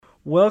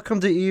Welcome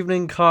to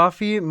Evening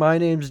Coffee. My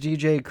name's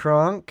DJ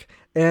Kronk,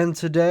 and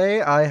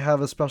today I have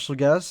a special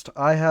guest.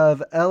 I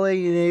have LA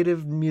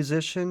native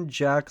musician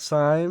Jack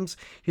Symes.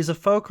 He's a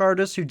folk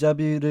artist who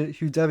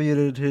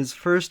debuted his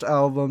first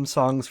album,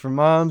 Songs for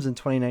Moms, in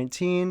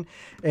 2019,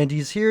 and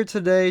he's here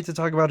today to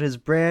talk about his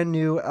brand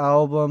new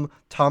album,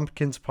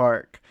 Tompkins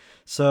Park.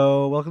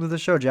 So, welcome to the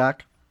show,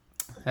 Jack.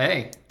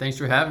 Hey, thanks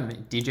for having me.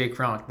 DJ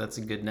Kronk, that's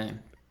a good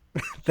name.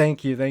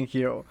 Thank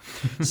you.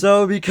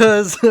 So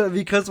because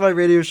my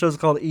radio show is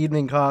called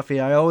Evening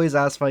Coffee, I always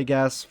ask my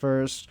guests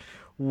first,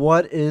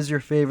 what is your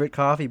favorite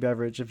coffee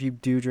beverage if you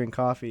do drink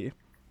coffee?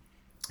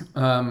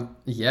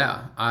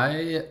 Yeah,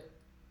 I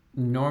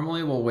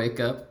normally will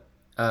wake up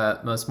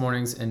most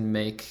mornings and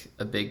make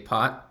a big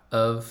pot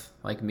of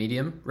like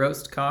medium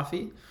roast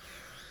coffee.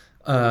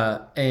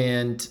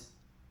 And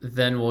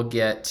then we'll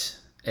get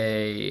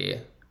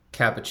a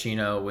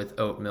cappuccino with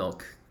oat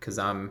milk because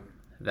I'm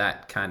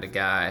that kind of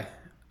guy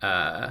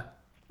a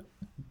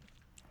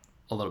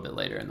little bit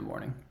later in the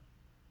morning.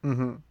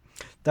 Hmm.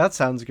 That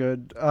sounds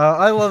good.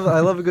 I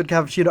love a good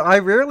cappuccino. I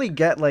rarely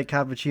get like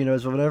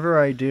cappuccinos, but whenever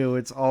I do,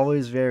 it's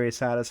always very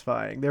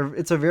satisfying.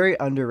 It's a very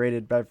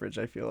underrated beverage,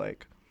 I feel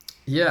like.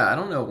 Yeah, I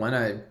don't know when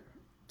I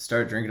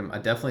started drinking them. I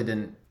definitely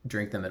didn't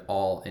drink them at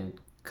all in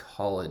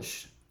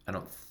college, I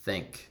don't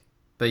think.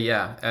 But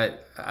yeah,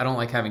 I don't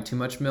like having too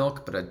much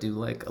milk, but I do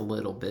like a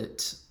little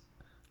bit.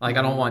 Like,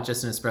 I don't want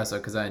just an espresso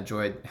because I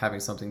enjoyed having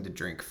something to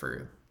drink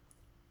for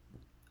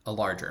a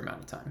larger amount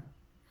of time.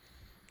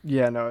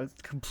 Yeah, no, it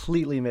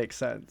completely makes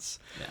sense.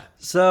 Yeah.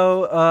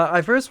 So,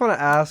 I first want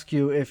to ask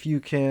you if you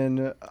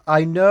can.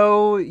 I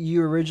know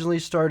you originally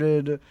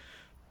started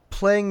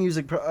playing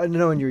music, I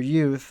know in your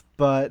youth,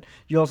 but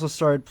you also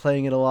started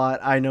playing it a lot.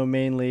 I know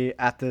mainly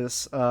at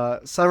this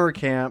summer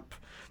camp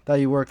that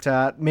you worked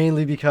at,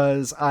 mainly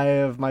because I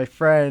have my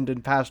friend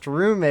and past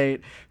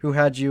roommate who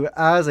had you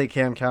as a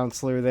camp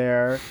counselor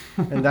there,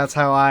 and that's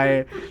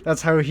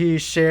how he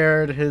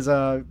shared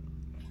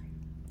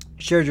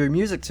your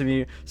music to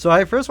me. So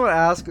I first want to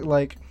ask,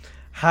 like,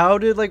 how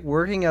did like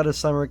working at a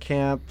summer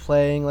camp,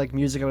 playing like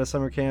music at a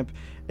summer camp,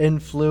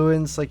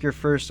 influence like your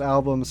first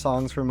album,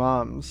 Songs for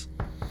Moms?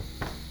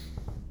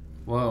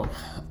 Whoa.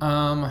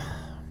 Um,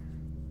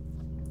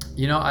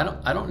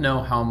 I don't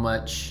know how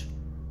much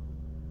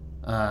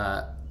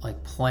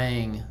like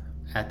playing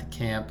at the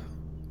camp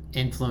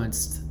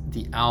influenced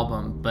the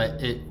album, but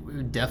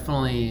it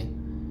definitely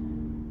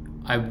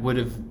I would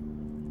have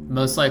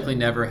most likely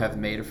never have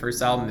made a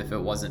first album if it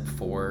wasn't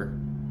for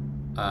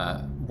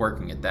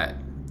working at that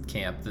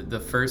camp. The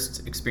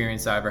first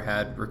experience I ever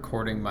had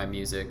recording my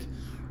music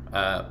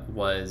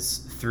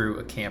was through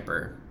a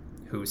camper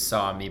who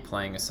saw me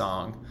playing a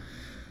song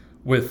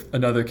with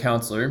another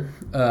counselor,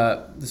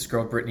 this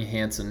girl, Brittany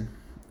Hansen.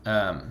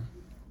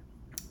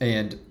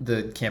 And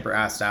the camper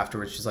asked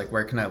afterwards, she's like,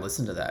 where can I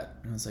listen to that?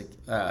 And I was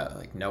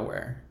like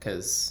nowhere,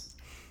 because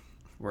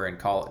we're in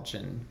college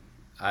and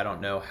I don't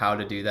know how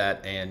to do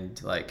that.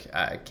 And like,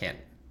 I can't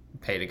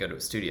pay to go to a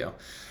studio.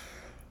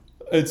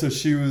 And so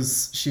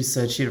she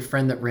said she had a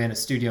friend that ran a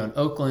studio in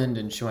Oakland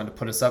and she wanted to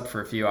put us up for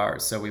a few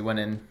hours. So we went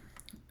in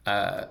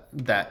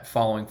that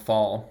following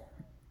fall,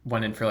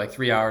 went in for like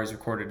 3 hours,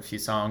 recorded a few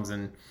songs,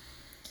 and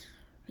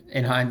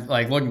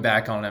like looking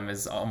back on them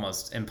is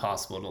almost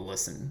impossible to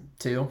listen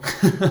to,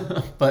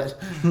 but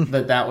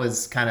that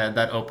was kind of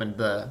that opened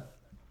the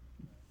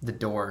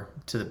door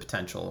to the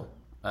potential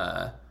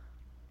of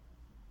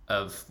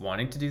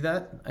wanting to do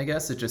that. I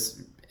guess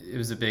it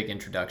was a big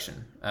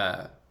introduction,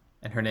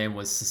 and her name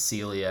was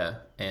Cecilia,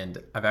 and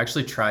I've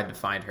actually tried to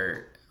find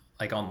her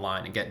like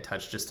online and get in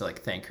touch just to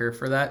like thank her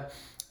for that.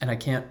 And I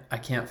can't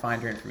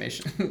find her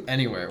information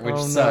anywhere, which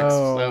Oh sucks.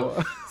 So,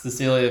 no.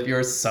 Cecilia, if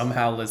you're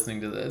somehow listening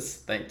to this,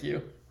 thank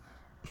you.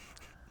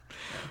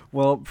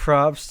 Well,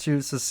 props to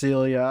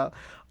Cecilia.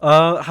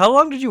 How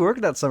long did you work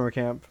at that summer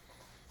camp?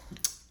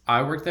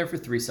 I worked there for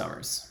 3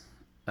 summers,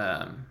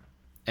 and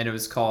it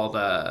was called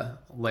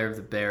Lair of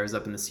the Bears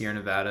up in the Sierra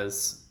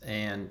Nevadas.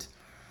 And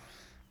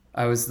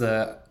I was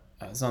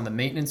on the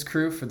maintenance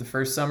crew for the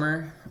first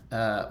summer,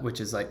 which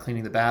is like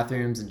cleaning the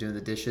bathrooms and doing the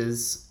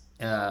dishes.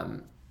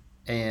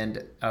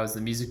 And I was the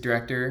music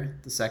director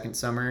the second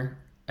summer,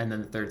 and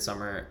then the third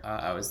summer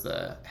I was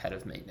the head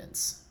of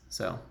maintenance.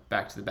 So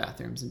back to the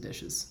bathrooms and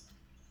dishes.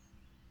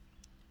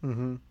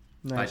 Mm-hmm.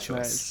 My Nice, choice.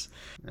 nice.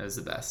 That was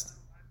the best.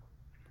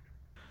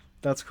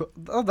 That's cool.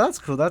 Oh, that's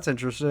cool. That's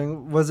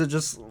interesting. Was it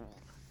just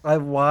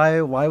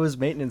why was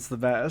maintenance the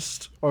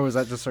best, or was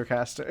that just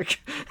sarcastic?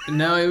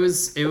 No, it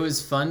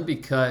was fun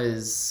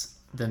because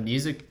the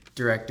music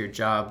director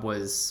job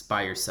was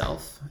by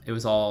yourself. It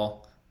was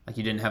all like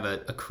you didn't have a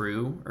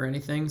crew or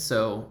anything,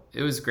 so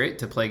it was great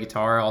to play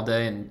guitar all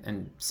day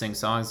and sing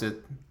songs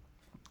with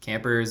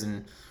campers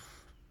and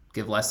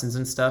give lessons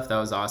and stuff. That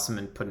was awesome,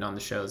 and putting on the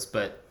shows.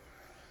 But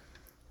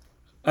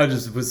I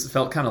just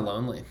felt kind of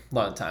lonely a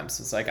lot of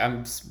times. It's like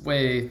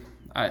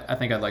I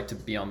think I'd like to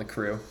be on the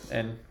crew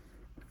and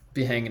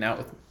be hanging out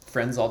with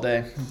friends all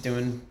day,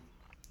 doing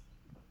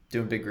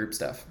big group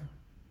stuff.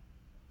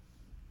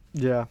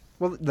 Yeah.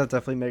 Well, that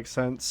definitely makes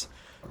sense.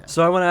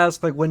 So I want to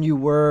ask, like, when you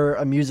were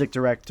a music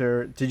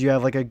director, did you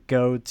have like a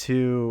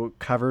go-to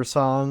cover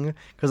song?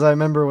 Because I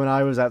remember when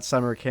I was at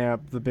summer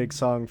camp, the big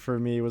song for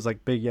me was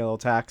like "Big Yellow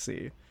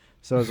Taxi."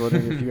 So I was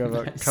wondering if you have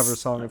a cover Nice.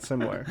 song that's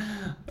similar.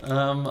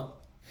 um,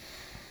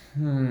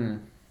 hmm.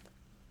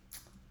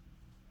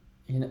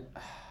 You know,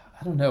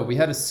 I don't know. We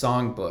had a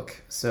song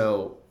book,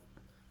 so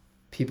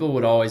people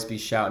would always be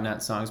shouting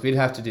out songs. I'd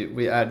have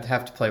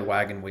to play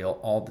Wagon Wheel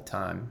all the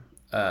time.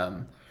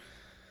 Um,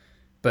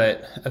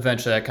 but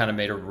eventually, I kind of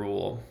made a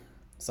rule.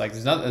 It's like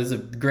this is a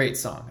great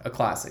song, a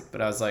classic.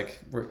 But I was like,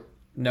 we're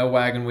no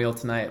Wagon Wheel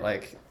tonight.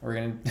 Like we're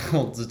gonna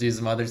we'll just do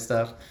some other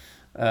stuff.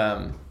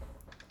 Um,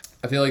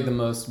 I feel like the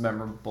most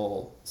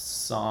memorable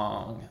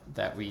song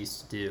that we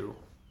used to do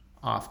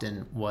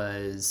often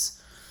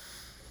was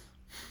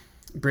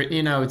Brittany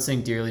and I would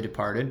sing "Dearly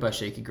Departed" by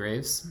Shaky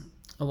Graves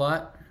a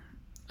lot,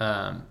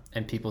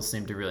 and people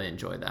seemed to really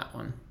enjoy that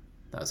one.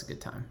 That was a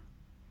good time.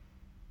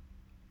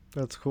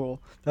 That's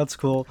cool. That's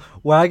cool.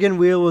 Wagon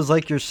Wheel was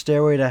like your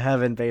stairway to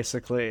heaven,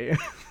 basically.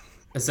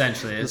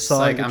 Essentially, The it's song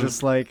like that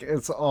just like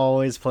it's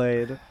always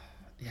played.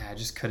 yeah, I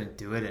just couldn't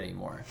do it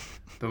anymore.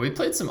 But we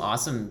played some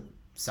awesome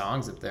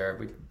songs up there.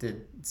 We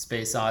did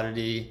Space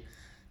Oddity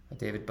by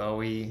David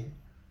Bowie,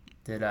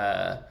 did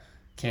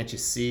Can't You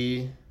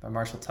See by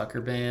Marshall Tucker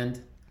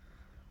Band,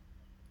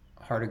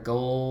 Heart of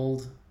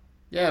Gold.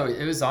 Yeah,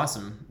 it was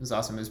awesome. It was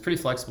awesome. It was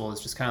pretty flexible.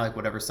 It's just kind of like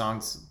whatever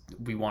songs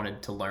we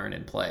wanted to learn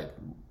and play,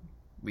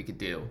 we could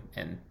do.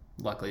 And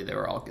luckily, they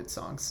were all good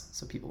songs,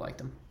 so people liked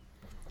them.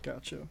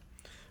 Gotcha.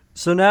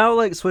 So now,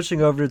 like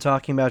switching over to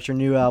talking about your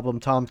new album,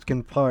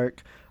 Tompkins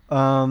Park.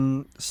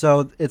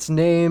 So it's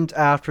named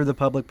after the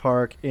public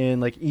park in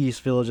like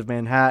East Village of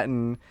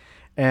Manhattan,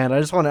 and I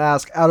just want to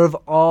ask, out of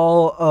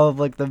all of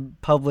like the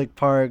public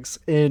parks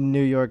in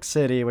New York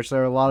City, which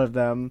there are a lot of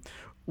them,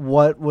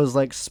 what was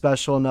like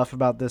special enough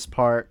about this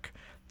park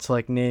to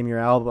like name your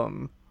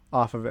album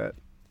off of it?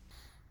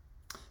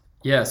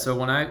 Yeah, so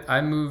when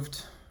I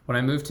moved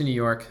to New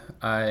York,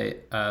 I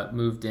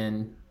moved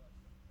in.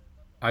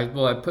 I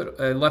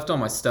left all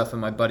my stuff in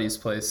my buddy's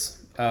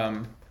place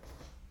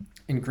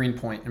in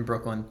Greenpoint in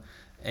Brooklyn,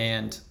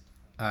 and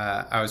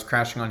I was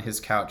crashing on his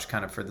couch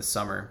kind of for the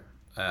summer.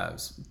 It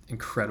was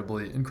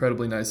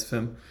incredibly nice of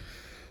him.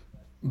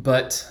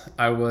 But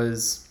I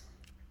was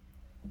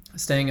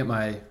staying at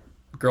my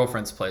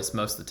girlfriend's place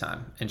most of the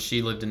time, and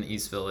she lived in the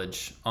East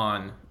Village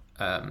on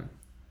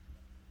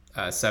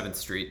 7th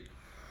Street,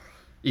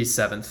 East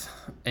 7th,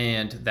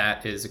 and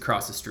that is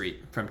across the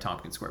street from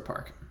Tompkins Square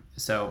Park.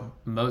 So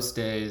most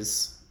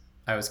days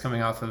I was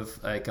coming off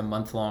of like a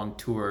month-long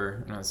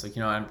tour, and I was like,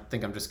 I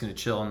think I'm just gonna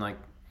chill and like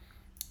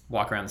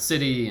walk around the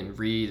city and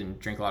read and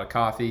drink a lot of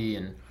coffee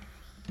and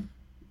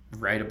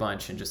write a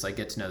bunch and just like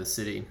get to know the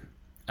city.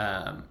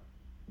 Um,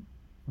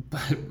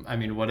 but I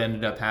mean, what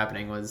ended up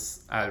happening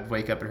was I would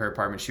wake up at her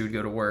apartment. She would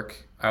go to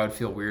work. I would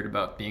feel weird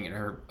about being in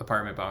her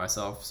apartment by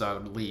myself, so I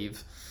would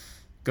leave,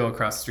 go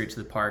across the street to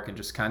the park, and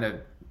just kind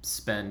of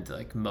spend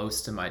like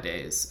most of my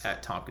days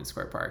at Tompkins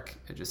Square Park,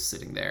 just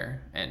sitting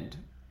there and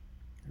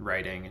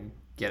writing and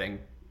getting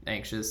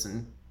anxious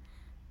and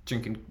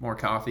drinking more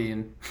coffee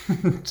and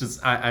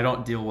just I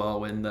don't deal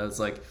well in those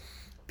like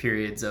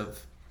periods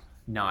of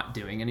not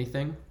doing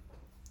anything,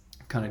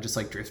 kind of just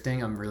like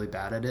drifting. I'm really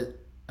bad at it.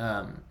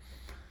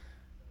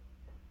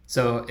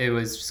 So it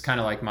was just kind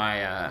of like my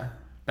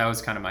that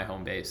was kind of my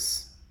home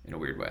base in a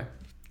weird way.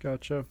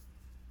 Gotcha.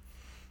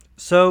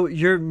 So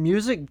your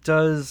music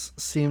does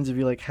seem to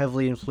be like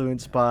heavily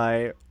influenced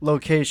by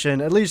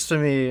location, at least to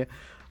me,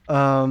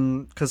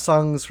 because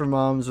 "Songs for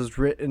Moms" was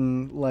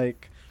written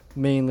like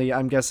mainly,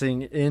 I'm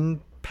guessing,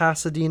 in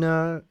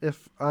Pasadena,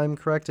 if I'm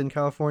correct, in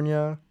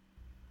California.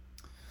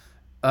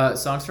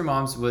 Songs for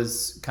Moms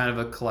was kind of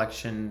a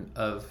collection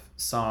of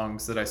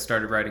songs that I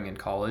started writing in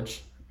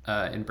college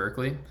in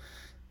Berkeley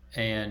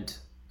and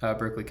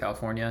Berkeley,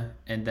 California,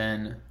 and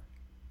then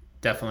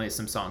definitely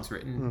some songs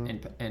written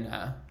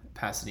in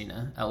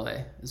Pasadena,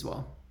 LA as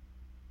well.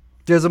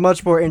 There's a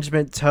much more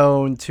intimate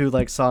tone to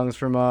like "Songs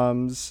for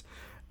Moms,"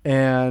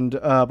 and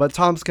but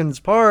Tompkins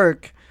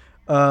Park,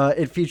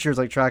 it features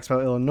like tracks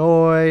about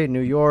Illinois,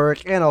 New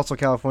York, and also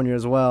California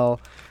as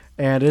well.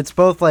 And it's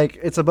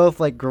a both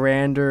like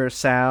grander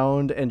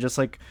sound and just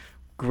like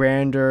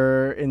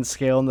grander in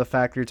scale in the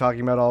fact that you're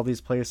talking about all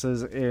these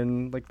places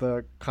in like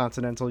the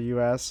continental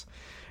US.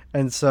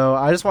 And so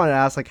I just wanted to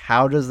ask, like,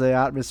 how does the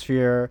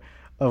atmosphere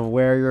of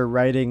where you're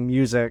writing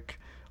music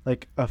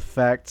like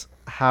affect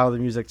how the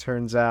music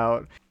turns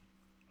out?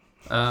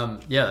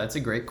 Yeah, that's a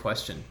great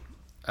question.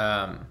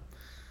 Um,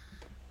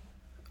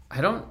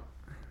 I don't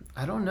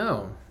I don't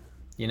know.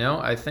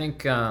 I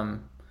think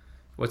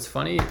what's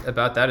funny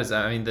about that is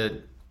that, I mean,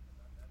 the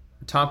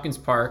Tompkins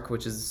Park,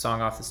 which is a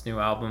song off this new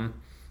album,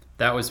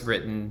 that was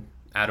written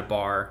at a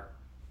bar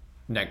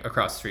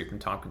across the street from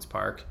Tompkins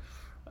Park.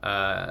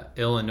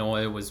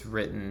 Illinois was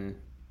written,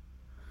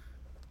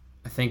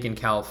 I think, in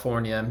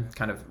California,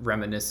 kind of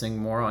reminiscing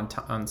more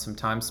on some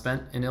time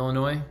spent in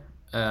Illinois.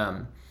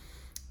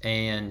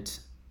 And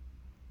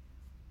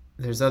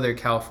there's other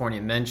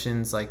California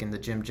mentions, like in the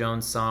Jim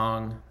Jones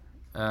song,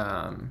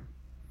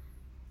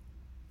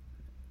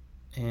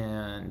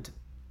 and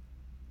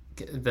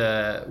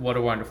the What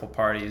a Wonderful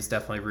Party is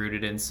definitely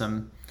rooted in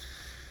some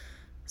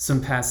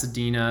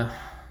Pasadena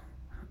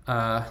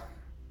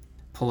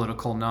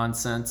political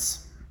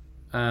nonsense.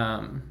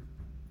 So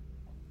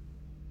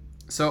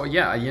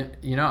yeah,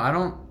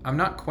 I'm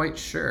not quite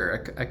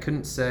sure. I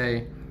couldn't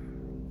say.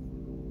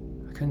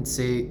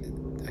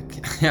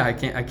 I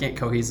can't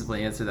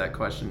cohesively answer that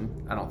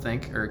question. I don't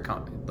think, or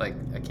like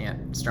I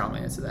can't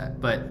strongly answer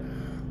that. But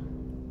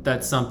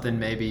that's something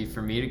maybe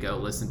for me to go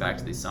listen back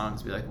to these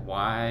songs, be like,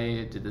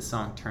 why did this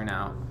song turn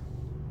out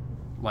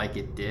like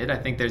it did? I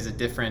think there's a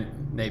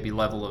different maybe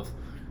level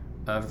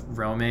of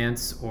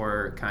romance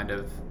or kind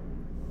of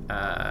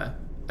a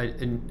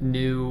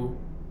new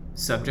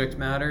subject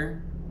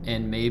matter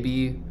and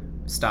maybe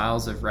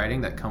styles of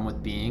writing that come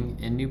with being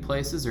in new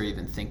places or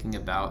even thinking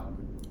about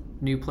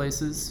new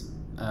places.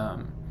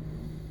 So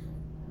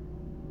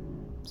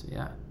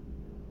yeah.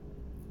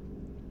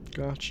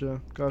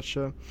 Gotcha.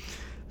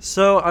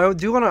 So I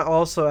do want to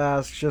also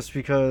ask, just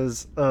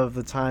because of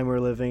the time we're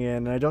living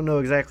in, and I don't know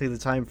exactly the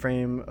time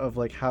frame of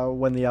like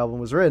when the album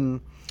was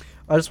written.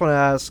 I just want to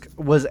ask,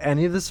 was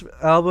any of this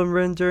album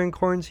written during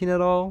quarantine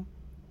at all?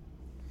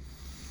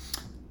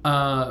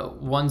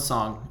 One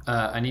song,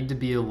 I Need to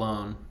Be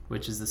Alone,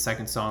 which is the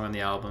second song on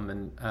the album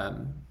and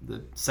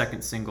the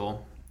second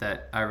single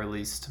that I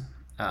released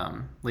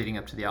leading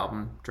up to the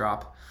album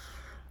drop.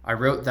 I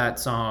wrote that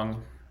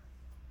song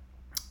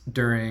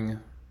during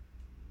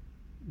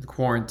the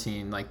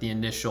quarantine, like the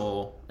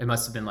initial, it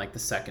must have been like the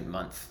second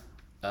month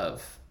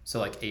of, so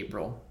like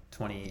April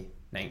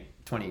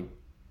 2020.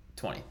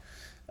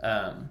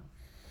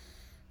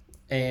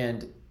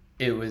 And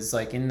it was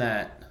like in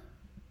that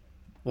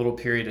little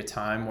period of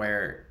time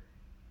where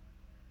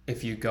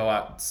if you go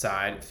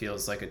outside, it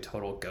feels like a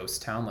total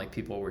ghost town. Like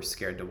people were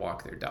scared to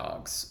walk their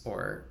dogs,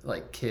 or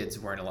like kids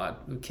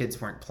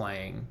weren't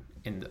playing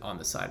on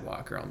the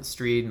sidewalk or on the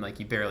street, and like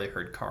you barely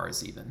heard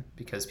cars even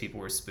because people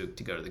were spooked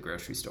to go to the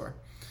grocery store.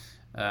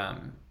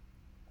 And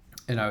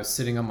I was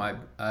sitting on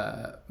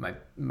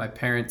my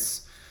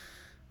parents'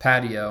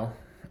 patio,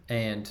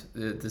 and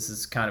this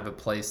is kind of a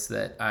place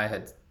that I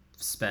had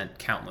spent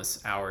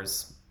countless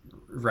hours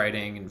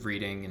writing and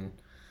reading and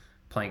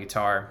playing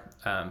guitar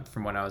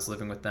from when I was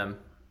living with them.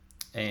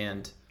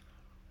 And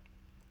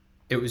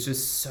it was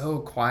just so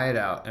quiet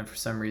out, and for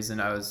some reason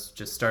I was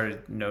just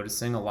started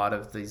noticing a lot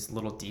of these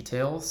little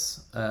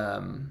details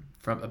from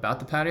about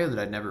the patio that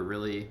I'd never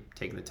really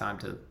taken the time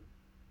to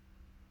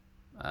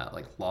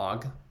like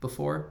log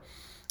before.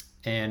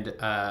 And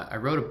I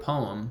wrote a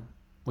poem,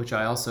 which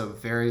I also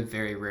very,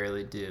 very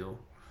rarely do.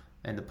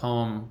 And the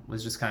poem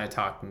was just kind of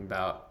talking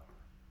about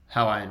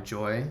how I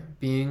enjoy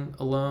being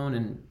alone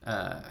and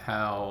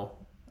how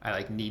I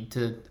like I need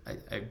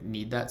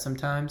that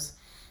sometimes.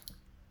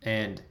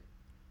 And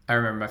I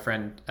remember my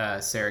friend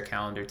Sarah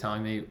Callender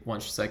telling me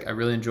once, she's like, I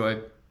really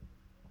enjoy,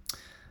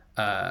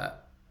 or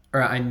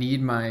I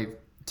need my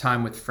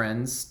time with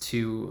friends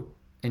to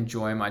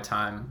enjoy my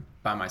time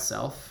by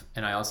myself,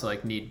 and I also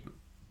like need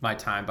my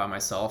time by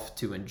myself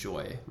to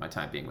enjoy my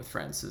time being with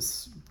friends.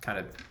 Is kind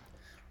of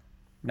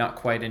not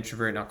quite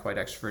introvert, not quite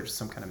extrovert, just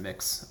some kind of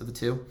mix of the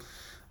two.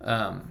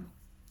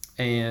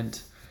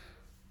 And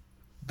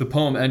the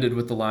poem ended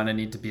with the line, I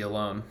need to be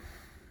alone.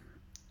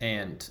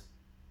 And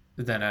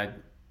then I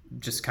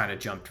just kind of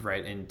jumped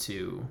right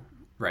into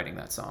writing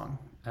that song.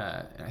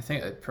 And I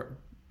think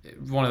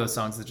one of those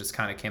songs that just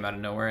kind of came out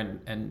of nowhere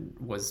and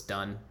was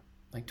done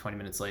like 20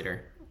 minutes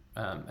later.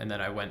 And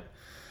then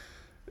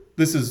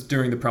this is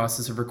during the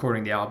process of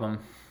recording the album.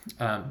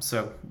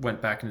 So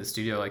went back into the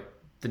studio like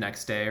the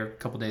next day or a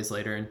couple days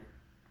later, and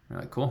we're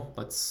like, cool,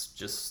 let's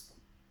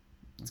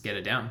get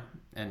it down,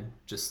 and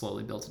just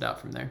slowly built it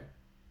out from there.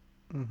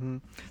 Mm-hmm.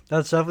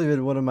 That's definitely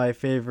been one of my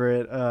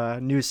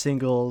favorite new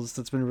singles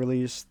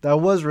that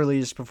was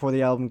released before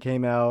the album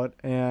came out,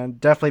 and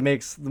definitely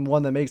makes the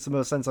one that makes the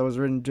most sense. That was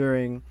written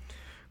during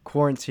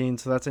quarantine,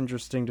 so that's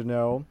interesting to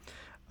know.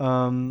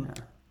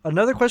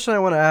 Another question I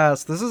want to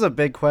ask, this is a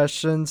big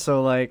question,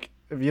 so like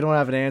if you don't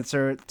have an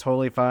answer,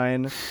 totally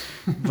fine.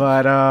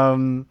 But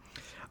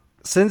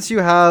since you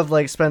have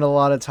like spent a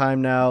lot of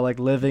time now like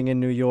living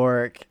in New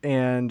York,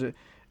 and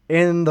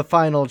in the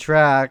final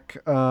track,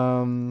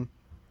 I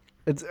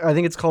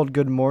think it's called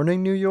Good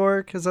Morning New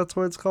York. Is that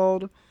what it's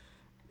called?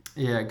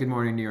 Yeah, Good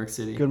Morning New York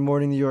City. Good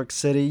Morning New York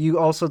City. You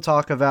also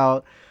talk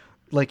about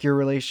like your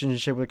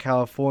relationship with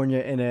California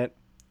in it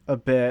a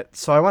bit.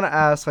 So I want to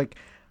ask, like,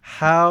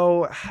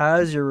 how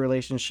has your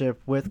relationship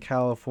with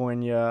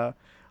California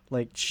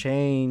like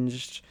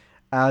changed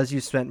as you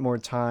spent more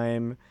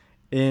time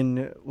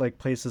in like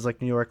places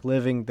like New York,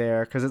 living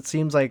there? Because it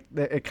seems like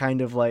it kind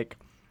of like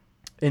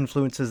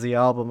influences the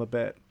album a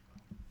bit.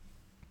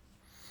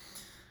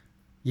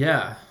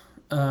 Yeah.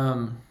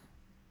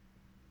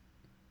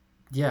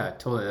 Yeah,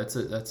 totally.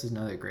 That's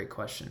another great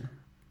question.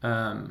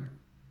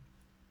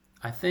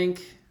 I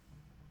think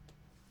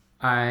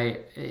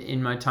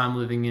in my time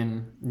living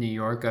in New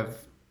York,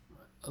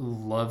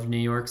 love New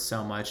York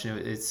so much. And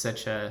it's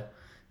such a,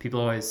 people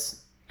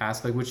always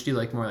ask like, which do you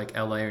like more, like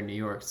LA or New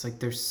York? It's like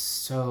they're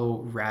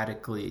so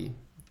radically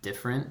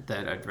different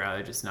that I'd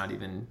rather just not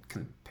even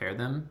compare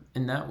them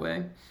in that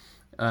way.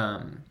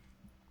 Um,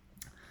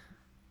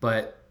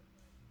 but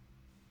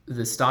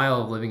the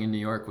style of living in New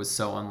York was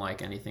so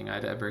unlike anything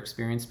I'd ever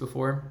experienced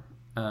before.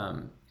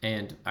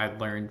 And I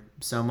learned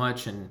so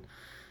much and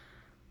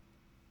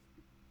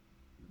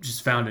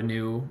just found a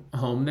new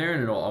home there,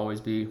 and it'll always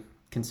be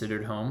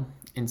considered home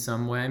in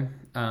some way.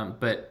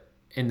 But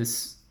in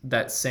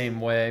that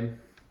same way,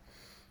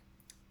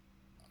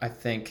 I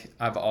think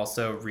I've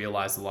also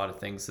realized a lot of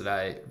things that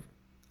I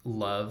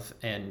love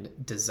and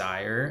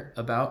desire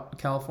about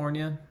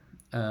California.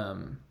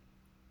 Um,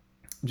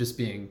 just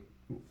being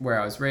where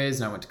I was raised,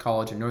 and I went to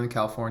college in Northern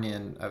California,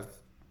 and I've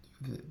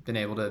been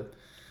able to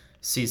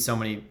see so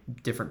many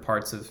different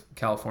parts of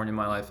California in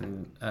my life,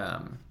 and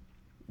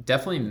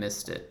definitely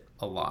missed it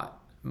a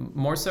lot.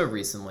 More so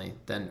recently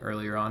than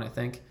earlier on, I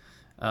think.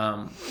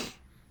 Um,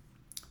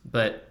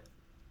 but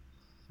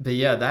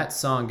yeah, that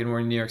song, Good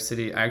Morning New York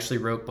City, I actually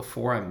wrote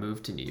before I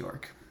moved to New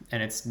York.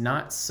 And it's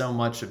not so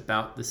much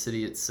about the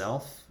city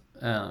itself.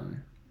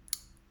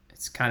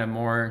 It's kind of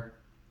more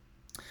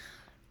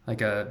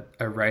like a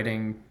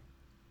writing,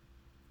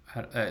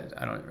 I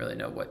don't really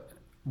know what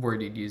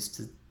word you'd use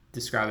to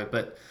describe it,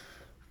 but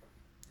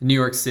New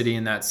York City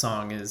in that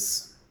song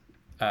is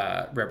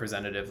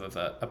representative of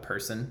a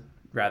person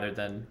rather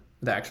than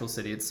the actual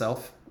city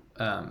itself.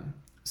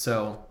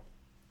 So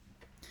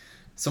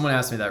someone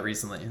asked me that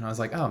recently, and I was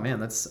like, oh man,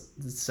 that's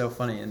so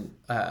funny. And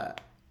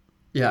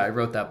yeah, I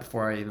wrote that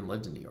before I even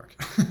lived in New York.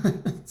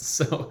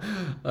 So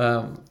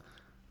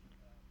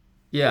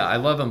yeah, I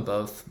love them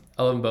both.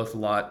 I love them both a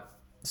lot.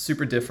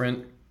 Super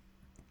different.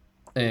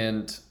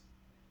 And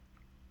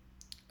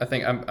I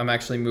think I'm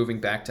actually moving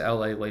back to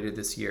LA later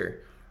this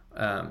year.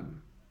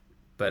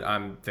 But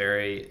I'm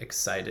very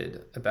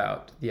excited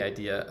about the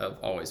idea of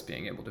always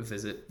being able to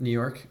visit New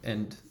York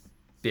and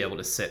be able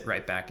to sit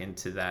right back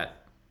into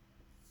that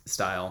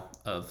style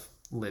of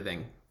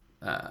living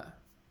on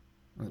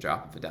the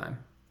drop of a dime.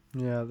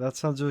 Yeah, that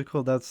sounds really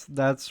cool.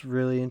 That's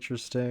really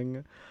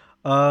interesting.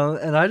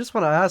 And I just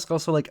want to ask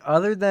also, like,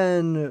 other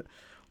than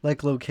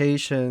like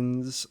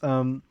locations,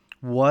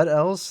 what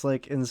else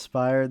like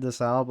inspired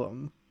this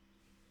album?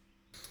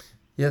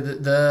 Yeah,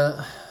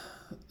 the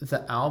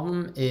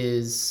album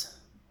is,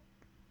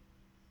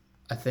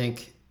 I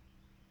think,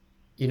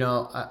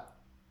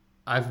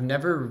 I've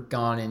never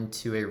gone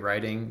into a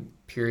writing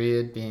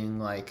period being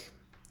like,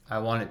 I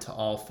want it to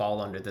all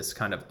fall under this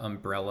kind of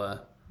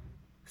umbrella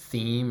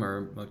theme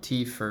or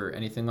motif or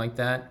anything like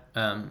that.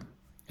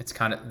 It's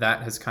kind of,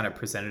 that has kind of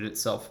presented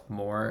itself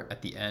more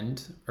at the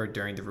end or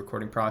during the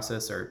recording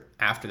process or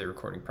after the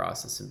recording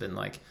process, and been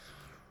like,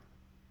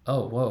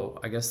 oh, whoa,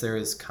 I guess there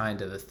is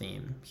kind of a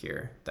theme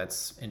here.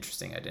 That's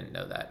interesting. I didn't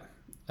know that.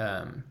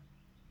 Um,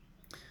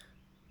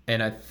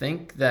 and I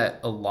think that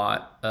a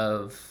lot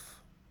of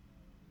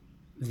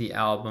the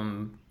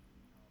album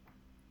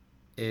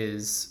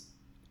is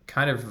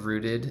kind of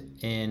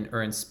rooted in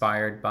or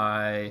inspired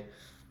by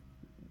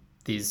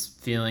these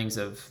feelings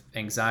of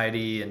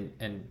anxiety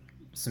and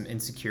some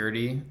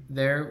insecurity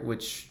there,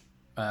 which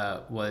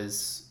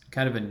was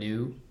kind of a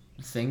new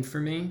thing for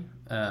me.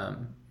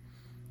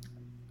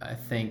 I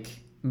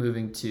think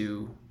moving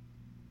to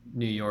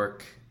New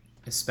York,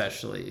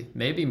 especially,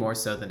 maybe more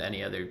so than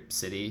any other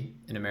city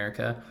in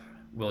America,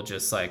 will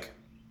just like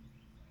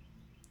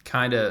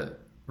kind of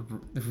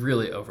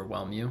really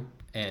overwhelm you.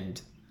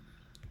 And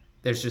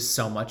there's just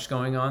so much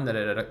going on that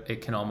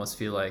it can almost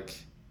feel like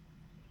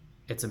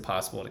it's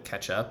impossible to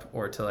catch up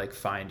or to like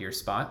find your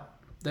spot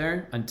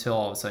there until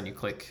all of a sudden it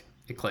clicks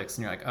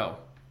and you're like, oh,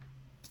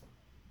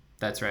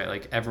 that's right.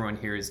 Like everyone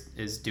here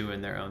is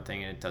doing their own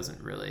thing, and it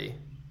doesn't really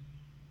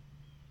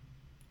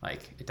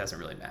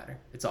matter.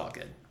 It's all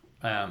good.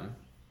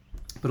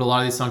 But a lot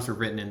of these songs were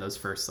written in those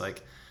first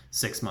like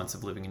 6 months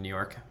of living in New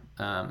York.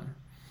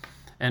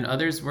 And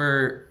others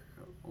were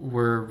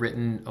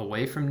written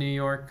away from New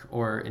York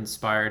or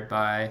inspired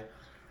by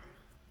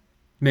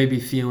maybe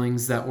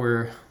feelings that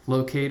were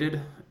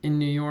located in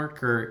New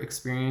York or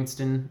experienced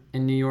in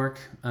New York.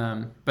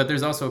 But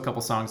there's also a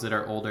couple songs that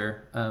are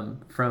older,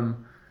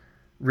 from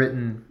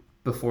written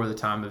before the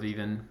time of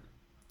even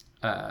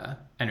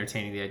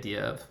entertaining the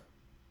idea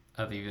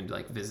of even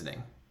like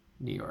visiting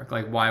New York.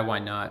 Like Why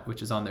Not,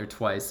 which is on there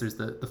twice. There's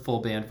the full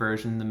band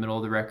version in the middle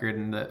of the record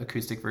and the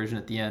acoustic version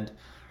at the end.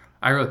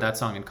 I wrote that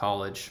song in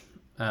college.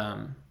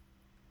 And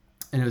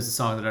it was a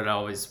song that I'd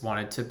always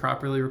wanted to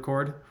properly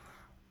record.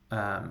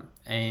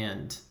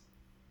 And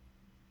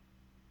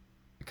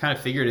I kind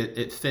of figured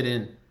it fit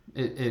in.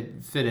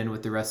 It fit in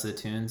with the rest of the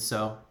tunes,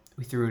 so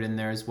we threw it in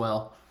there as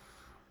well.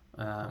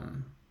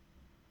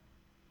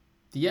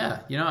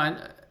 Yeah,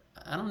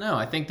 I don't know.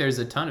 I think there's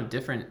a tons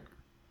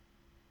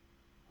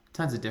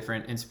of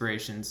different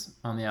inspirations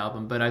on the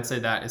album, but I'd say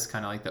that is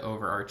kind of like the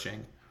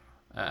overarching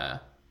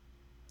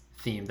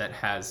theme that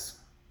has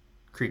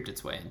creeped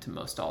its way into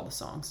most all the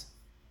songs.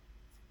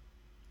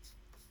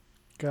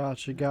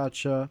 Gotcha,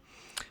 gotcha.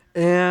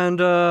 And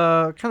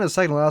kind of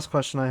second last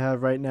question I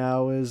have right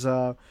now is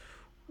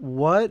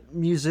what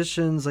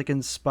musicians like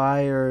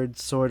inspired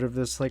sort of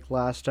this like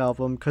last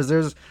album? Because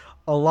there's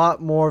a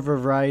lot more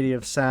variety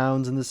of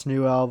sounds in this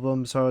new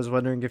album, so I was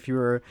wondering if you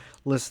were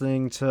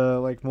listening to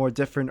like more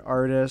different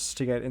artists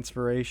to get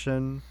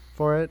inspiration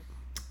for it.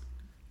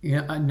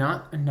 Yeah,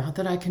 not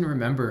that I can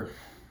remember.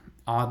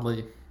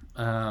 Oddly,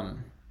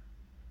 um,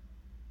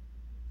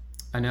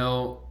 I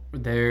know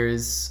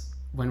there's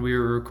when we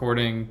were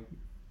recording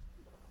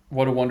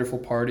 "What a Wonderful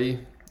Party,"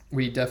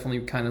 we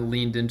definitely kind of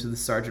leaned into the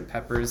Sergeant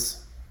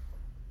Pepper's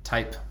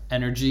type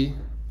energy.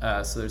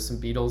 So there's some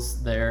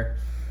Beatles there.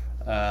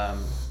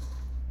 Um,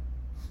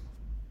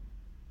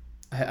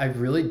 I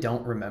really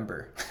don't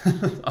remember,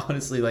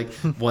 honestly, like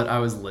what I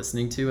was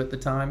listening to at the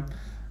time.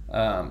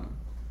 Um,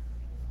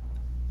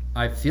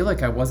 I feel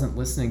like I wasn't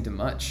listening to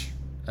much,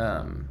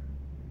 um,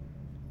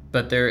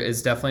 but there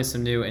is definitely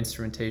some new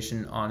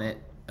instrumentation on it.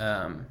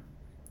 Um,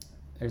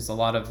 there's a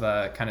lot of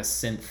kind of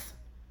synth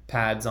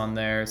pads on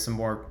there, some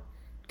more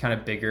kind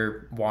of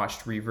bigger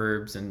washed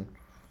reverbs and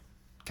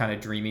kind of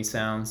dreamy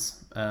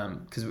sounds.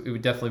 Because we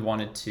definitely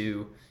wanted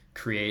to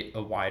create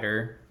a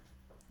wider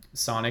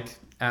sonic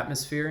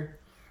atmosphere.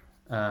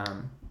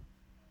 Um,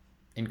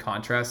 in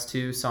contrast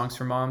to Songs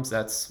for Moms,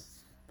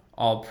 that's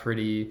all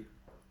pretty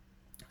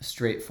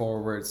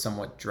straightforward,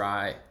 somewhat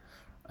dry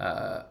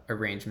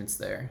arrangements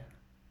there.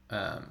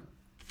 Um,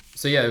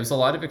 so yeah, it was a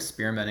lot of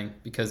experimenting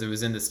because it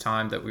was in this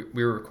time that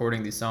we were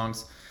recording these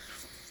songs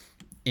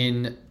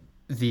in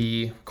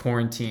the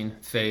quarantine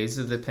phase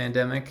of the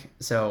pandemic.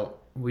 So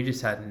we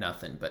just had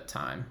nothing but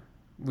time.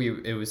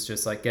 It was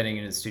just like getting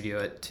in the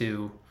studio at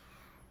 2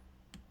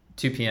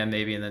 p.m.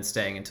 maybe, and then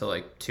staying until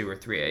like 2 or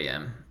 3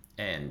 a.m.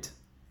 and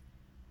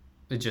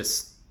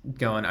just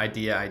going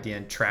idea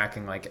and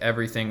tracking like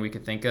everything we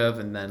could think of,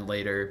 and then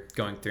later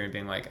going through and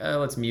being like, oh,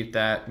 let's mute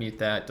that,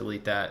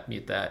 delete that,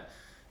 mute that,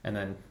 and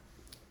then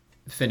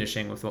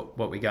finishing with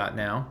what we got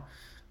now.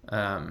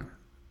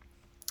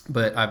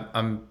 But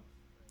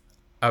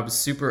I was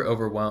super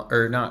overwhelmed,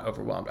 or not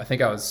overwhelmed. I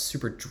think I was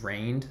super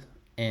drained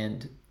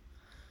and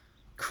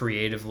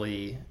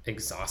creatively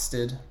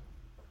exhausted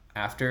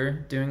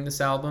after doing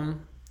this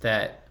album,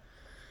 that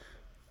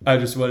I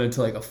just went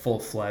into like a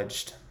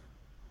full-fledged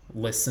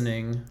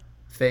listening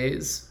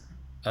phase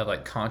of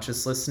like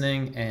conscious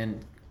listening,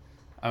 and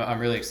I'm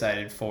really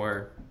excited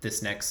for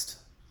this next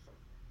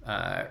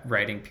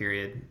writing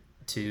period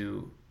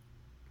to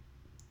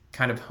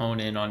kind of hone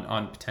in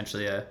on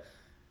potentially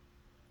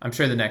I'm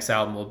sure the next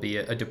album will be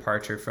a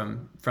departure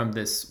from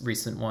this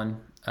recent one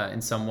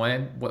in some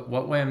way.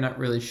 What way, I'm not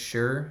really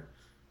sure.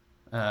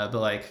 But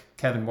like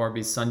Kevin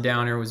Morby's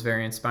Sundowner was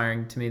very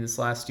inspiring to me this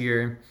last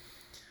year.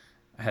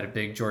 I had a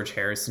big George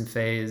Harrison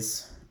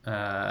phase,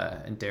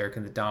 and Derek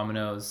and the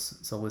Dominoes.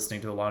 So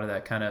listening to a lot of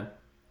that kind of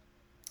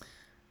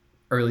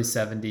early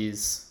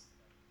 70s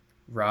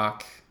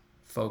rock,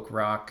 folk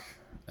rock.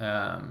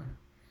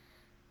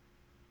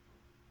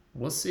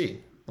 We'll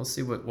see. We'll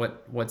see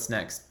what's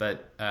next.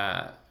 But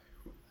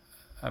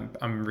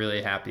I'm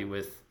really happy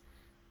with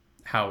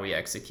how we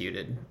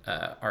executed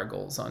our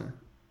goals on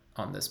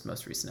this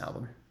most recent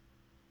album.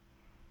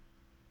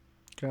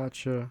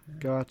 Gotcha.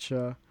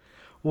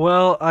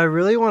 Well, I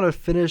really want to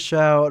finish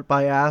out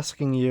by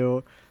asking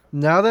you,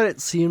 now that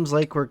it seems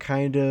like we're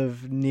kind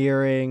of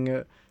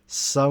nearing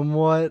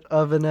somewhat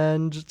of an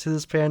end to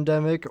this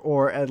pandemic,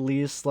 or at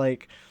least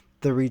like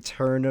the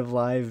return of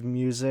live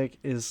music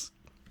is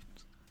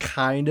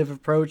kind of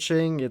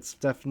approaching. It's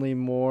definitely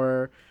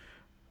more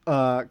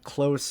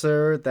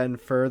closer than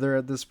further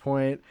at this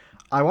point.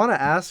 I want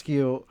to ask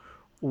you,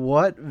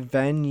 what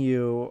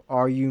venue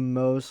are you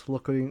most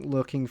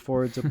looking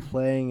forward to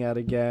playing at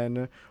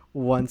again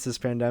once this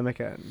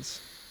pandemic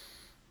ends?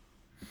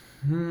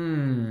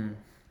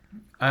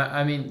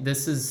 I mean,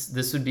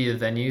 this would be a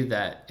venue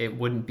that it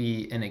wouldn't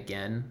be in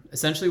again.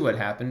 Essentially, what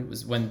happened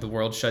was when the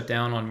world shut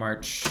down on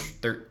March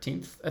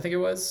 13th, I think it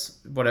was,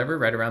 whatever,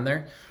 right around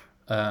there.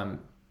 Um,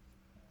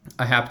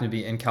 I happened to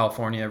be in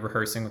California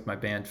rehearsing with my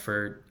band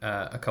for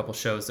a couple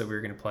shows that we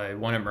were going to play.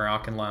 One at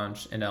Moroccan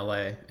Lounge in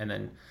LA, and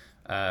then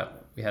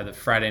we had the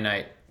Friday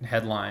night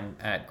headline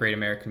at Great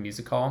American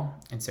Music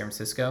Hall in San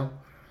Francisco.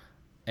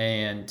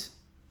 And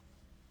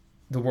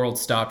the world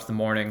stopped the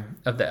morning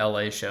of the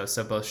LA show,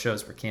 so both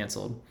shows were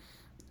canceled.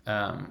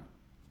 And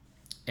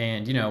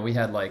we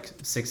had like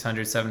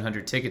 600,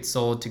 700 tickets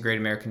sold to Great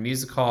American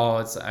Music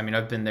Hall.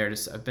 I've been there,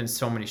 I've been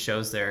so many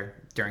shows there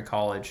during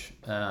college.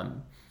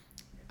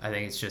 I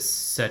think it's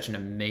just such an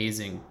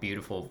amazing,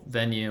 beautiful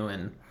venue,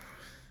 and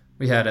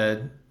we had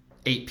a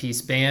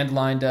 8-piece band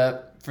lined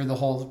up for the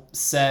whole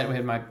set. We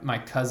had my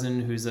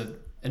cousin, who's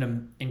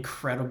an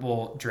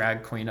incredible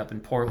drag queen up in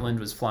Portland,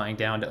 was flying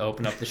down to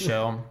open up the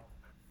show.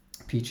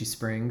 Peachy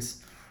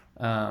Springs,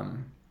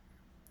 and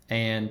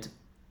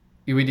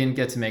we didn't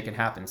get to make it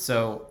happen.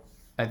 So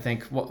I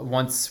think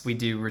once we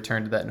do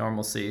return to that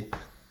normalcy,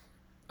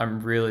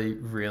 I'm really,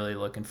 really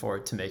looking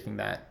forward to making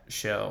that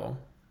show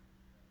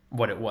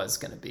what it was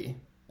going to be,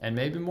 and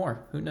maybe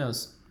more. Who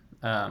knows?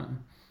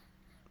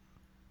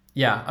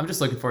 Yeah, I'm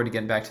just looking forward to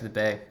getting back to the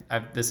Bay.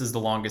 This is the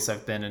longest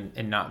I've been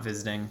in not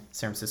visiting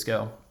San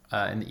Francisco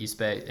in the East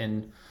Bay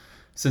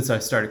since I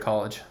started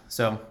college.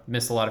 So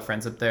miss a lot of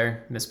friends up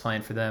there, miss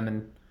playing for them,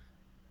 and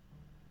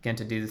getting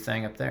to do the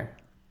thing up there.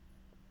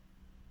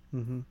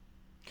 Hmm.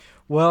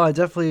 Well, I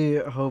definitely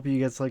hope you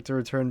get to like to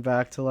return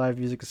back to live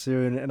music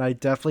soon, and I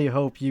definitely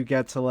hope you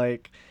get to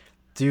like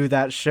do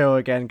that show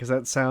again because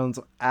that sounds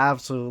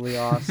absolutely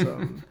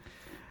awesome.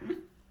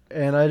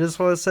 And I just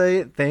want to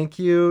say thank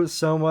you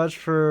so much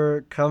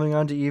for coming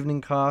on to Evening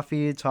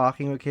Coffee,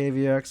 talking with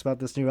KVX about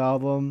this new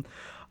album.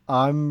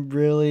 I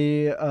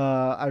really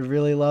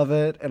love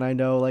it, and I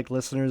know like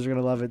listeners are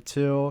gonna love it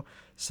too.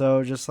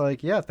 So just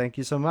like, yeah, thank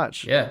you so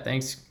much. Yeah,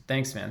 thanks,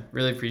 man.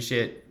 Really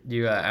appreciate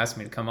you asking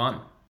me to come on.